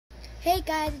Hey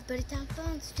guys, it's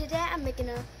BuddyTimeFun. So today I'm making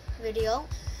a video.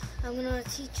 I'm gonna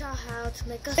teach y'all how to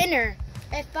make a spinner.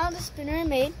 I found the spinner I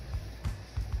made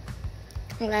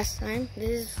last time. This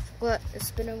is what the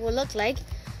spinner will look like.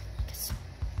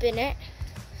 Spin it.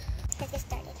 Let's get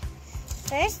started.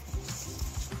 First,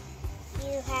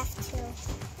 you have to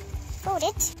fold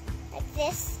it like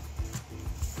this.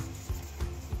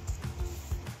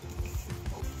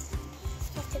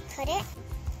 You have to cut it.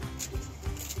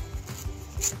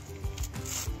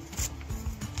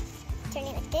 Turn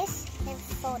it like this, then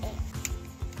fold it.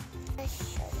 I'll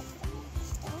show you.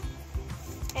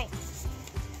 Alright.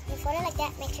 You fold it like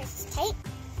that, make sure it's tight.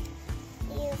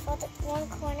 You fold it one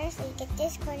corner, so you get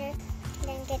this corner,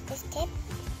 then get this tip.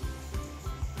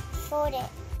 Fold it.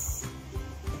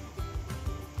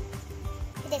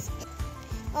 This.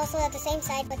 Also at the same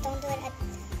side, but don't do it at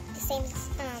the same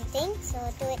thing, so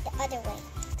do it the other way.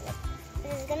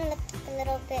 This is gonna look a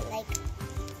little bit like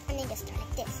a ninja star,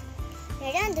 like this.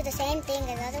 When you're done, do the same thing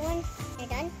as the other one. When you're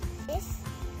done, this.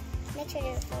 Make sure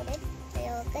they're folded so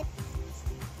they look good.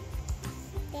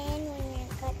 Then when you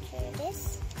got your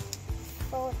this,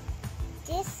 fold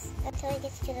this until it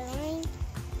gets to the line.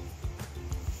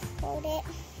 Fold it.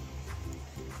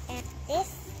 And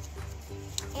this.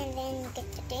 And then you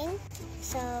get the thing.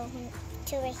 So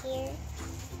to right here.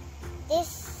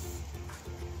 This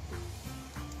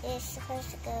is supposed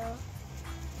to go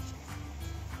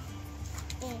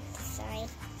inside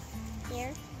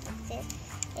here, like this.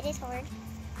 It is hard.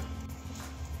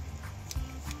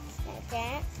 Like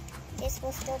that. This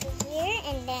will still be here,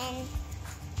 and then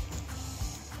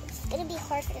it's gonna be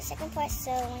hard for the second part. So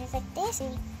when it's like this,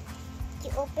 and you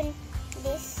open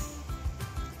this,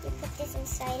 you put this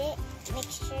inside it. Make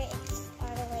sure it's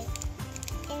all the way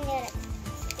in there,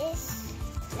 like this.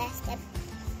 Last step.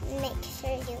 Make sure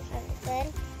you have it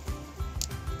good.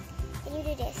 Then you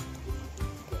do this.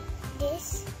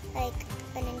 This like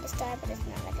a ninja star, but it's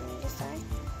not like a ninja star.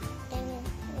 Then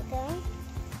you go.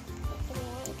 If you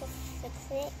want, you can fix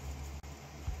it.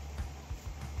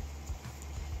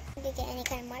 You can get any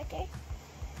kind of marker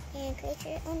and create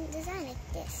your own design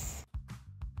like this.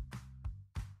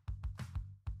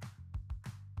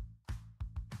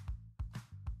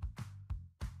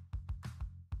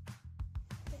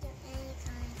 You do any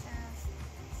kind of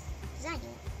design you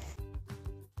want.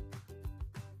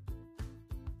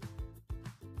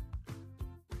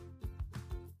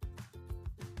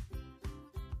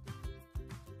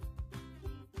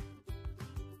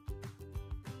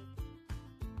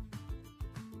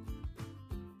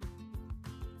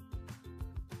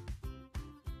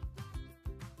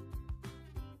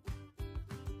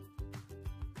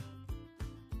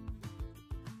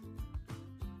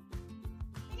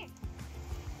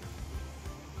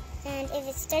 And if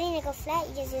it's starting to go flat,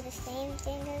 you just do the same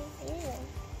thing as usual.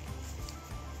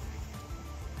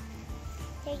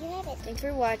 There you have it. Thanks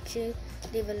for watching.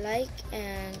 Leave a like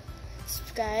and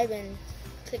subscribe and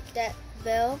click that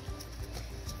bell.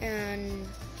 And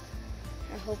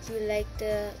I hope you like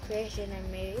the creation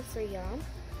I made for y'all.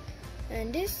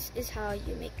 And this is how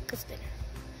you make a spinner.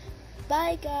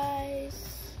 Bye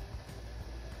guys.